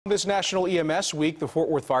This National EMS Week, the Fort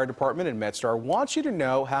Worth Fire Department and Medstar wants you to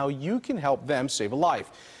know how you can help them save a life.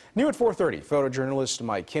 New at 4:30, photojournalist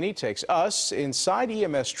Mike Kinney takes us inside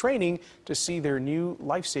EMS training to see their new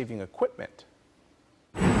life-saving equipment.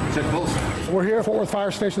 We're here at Fort Worth Fire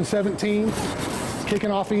Station 17, kicking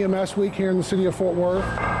off EMS Week here in the city of Fort Worth.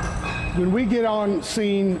 When we get on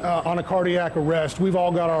scene on a cardiac arrest, we've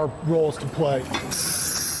all got our roles to play,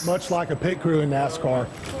 much like a pit crew in NASCAR.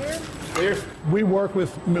 We work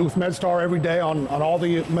with Medstar every day on all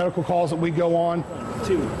the medical calls that we go on.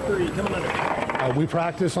 2, 3, coming under. We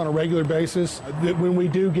practice on a regular basis. When we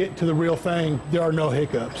do get to the real thing, there are no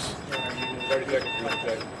hiccups. 30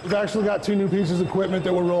 seconds. We've actually got 2 new pieces of equipment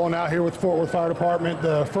that we're rolling out here with Fort Worth Fire Department.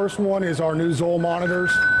 The first one is our new Zoll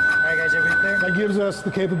monitors. All right, guys, everything clear? That gives us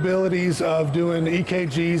the capabilities of doing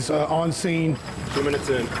EKGs on scene. 2 minutes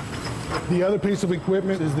in. The other piece of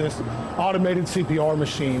equipment is this automated CPR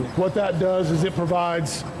machine. What that does is it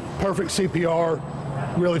provides perfect CPR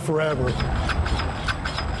really forever.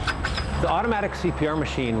 The automatic CPR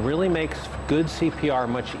machine really makes good CPR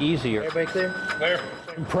much easier. Everybody clear? Clear.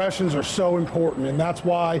 Impressions are so important, and that's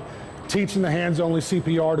why teaching the hands-only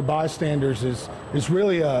CPR to bystanders is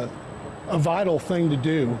really a vital thing to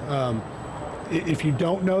do. If you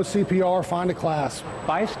don't know CPR, find a class.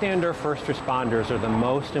 Bystander first responders are the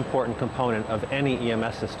most important component of any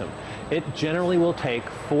EMS system. It generally will take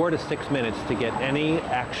 4 to 6 minutes to get any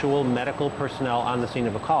actual medical personnel on the scene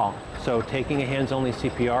of a call. So taking a hands-only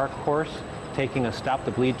CPR course, taking a Stop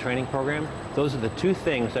the Bleed training program, those are the 2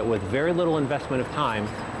 things that with very little investment of time,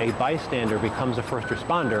 a bystander becomes a first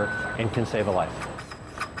responder and can save a life.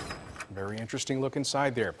 Very interesting look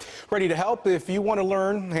inside there. Ready to help? If you want to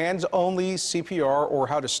learn hands-only CPR or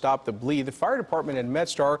how to stop the bleed, the fire department and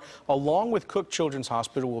Medstar, along with Cook Children's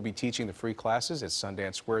Hospital, will be teaching the free classes at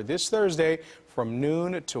Sundance Square this Thursday from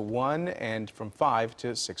noon to 1 and from 5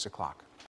 to 6 o'clock.